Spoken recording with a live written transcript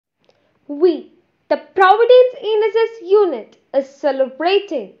We, the Providence NSS unit, is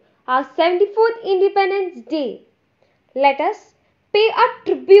celebrating our 74th Independence Day. Let us pay our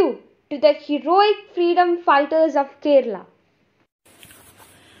tribute to the heroic freedom fighters of Kerala.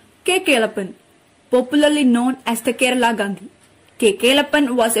 K. Kelappan, popularly known as the Kerala Gandhi. K.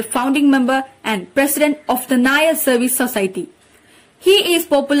 Kelappan was a founding member and president of the Nayar Service Society. He is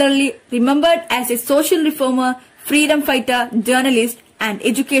popularly remembered as a social reformer, freedom fighter, journalist and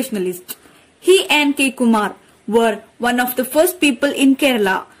educationalist. He and K. Kumar were one of the first people in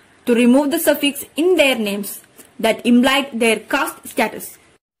Kerala to remove the suffix in their names that implied their caste status.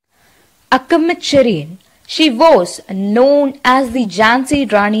 Akkamacharian, she was known as the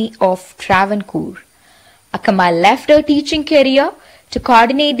Jhansi Rani of Travancore. Akkamma left her teaching career to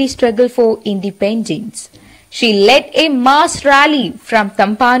coordinate the struggle for independence. She led a mass rally from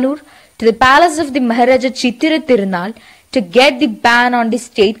Tampanur to the palace of the Maharaja Chittira Tirunal to get the ban on the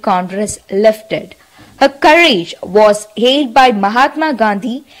state congress lifted. Her courage was hailed by Mahatma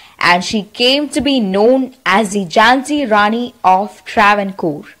Gandhi and she came to be known as the Jhansi Rani of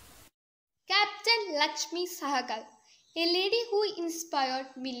Travancore. Captain Lakshmi Sahagal, a lady who inspired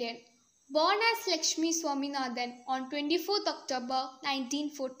millions. Born as Lakshmi Swaminathan on 24th October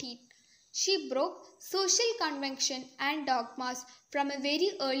 1914, she broke social convention and dogmas from a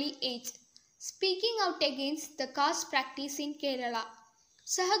very early age, speaking out against the caste practice in Kerala.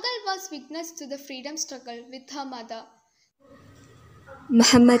 Sahagal was witness to the freedom struggle with her mother.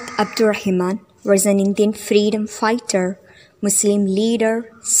 Muhammad Abdurrahman was an Indian freedom fighter, Muslim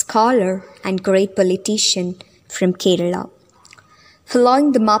leader, scholar and great politician from Kerala.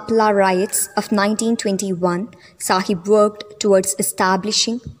 Following the Mappila riots of 1921, Sahib worked towards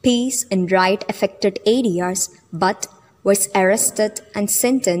establishing peace in riot-affected areas but was arrested and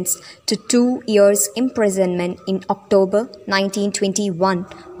sentenced to 2 years imprisonment in October 1921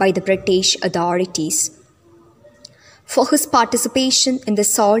 by the British authorities. For his participation in the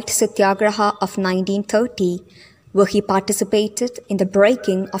Salt Satyagraha of 1930, where he participated in the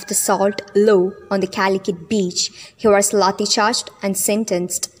breaking of the salt law on the Calicut beach, he was lathi-charged and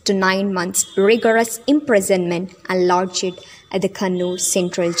sentenced to 9 months rigorous imprisonment and lodged at the Kannur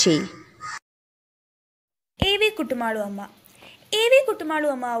Central Jail. A.V. Kuttumalu Amma. A.V.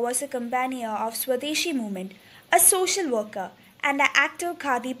 Kuttumalu Amma was a companion of Swadeshi movement, a social worker and an active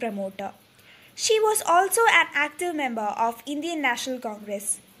Khadi promoter. She was also an active member of Indian National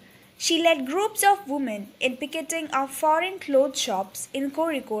Congress. She led groups of women in picketing of foreign clothes shops in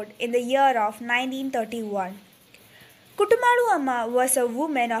Kozhikode in the year of 1931. Kuttumalu Amma was a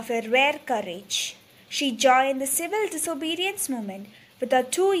woman of a rare courage. She joined the civil disobedience movement with a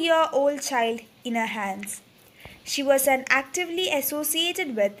 2-year-old child in her hands. She was actively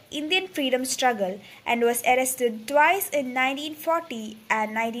associated with Indian freedom struggle and was arrested twice in 1940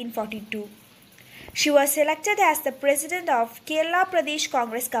 and 1942. She was selected as the president of Kerala Pradesh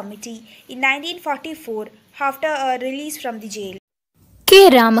Congress Committee in 1944 after her release from the jail. K.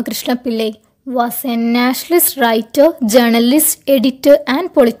 Ramakrishna Pillai was a nationalist writer, journalist, editor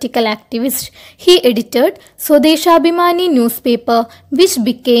and political activist. He edited Swadeshabhimani newspaper, which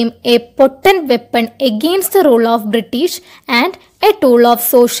became a potent weapon against the rule of British and a tool of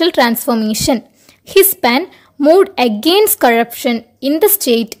social transformation. His pen moved against corruption in the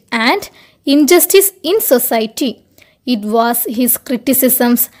state and injustice in society. It was his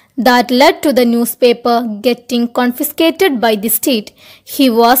criticisms that led to the newspaper getting confiscated by the state. He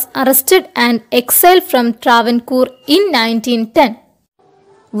was arrested and exiled from Travancore in 1910.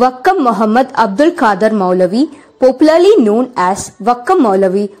 Vakkam Muhammad Abdul Qadir Maulavi, popularly known as Vakkam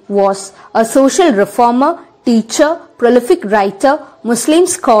Maulavi, was a social reformer, teacher, prolific writer, Muslim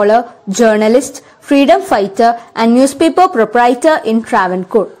scholar, journalist, freedom fighter and newspaper proprietor in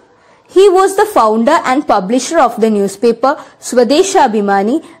Travancore. He was the founder and publisher of the newspaper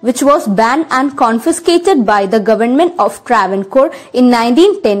Swadeshabhimani, which was banned and confiscated by the government of Travancore in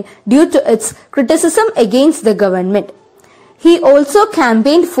 1910 due to its criticism against the government. He also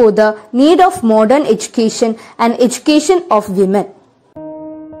campaigned for the need of modern education and education of women.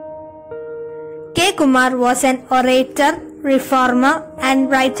 K. Kumar was an orator, reformer and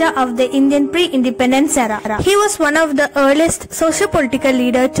writer of the Indian pre-independence era. He was one of the earliest socio-political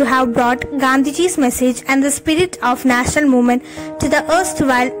leaders to have brought Gandhiji's message and the spirit of national movement to the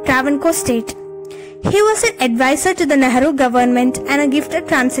erstwhile Travancore state. He was an advisor to the Nehru government and a gifted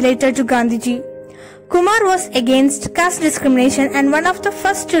translator to Gandhiji. Kumar was against caste discrimination and one of the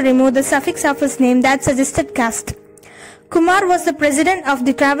first to remove the suffix of his name that suggested caste. Kumar was the president of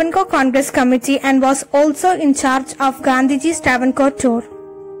the Travancore Congress Committee and was also in charge of Gandhiji's Travancore tour.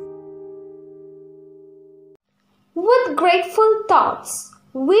 With grateful thoughts,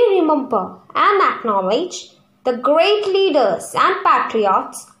 we remember and acknowledge the great leaders and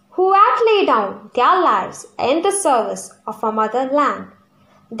patriots who had laid down their lives in the service of our motherland.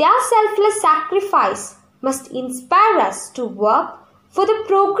 Their selfless sacrifice must inspire us to work for the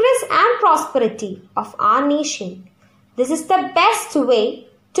progress and prosperity of our nation. This is the best way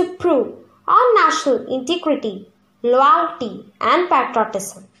to prove our national integrity, loyalty, and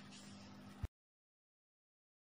patriotism.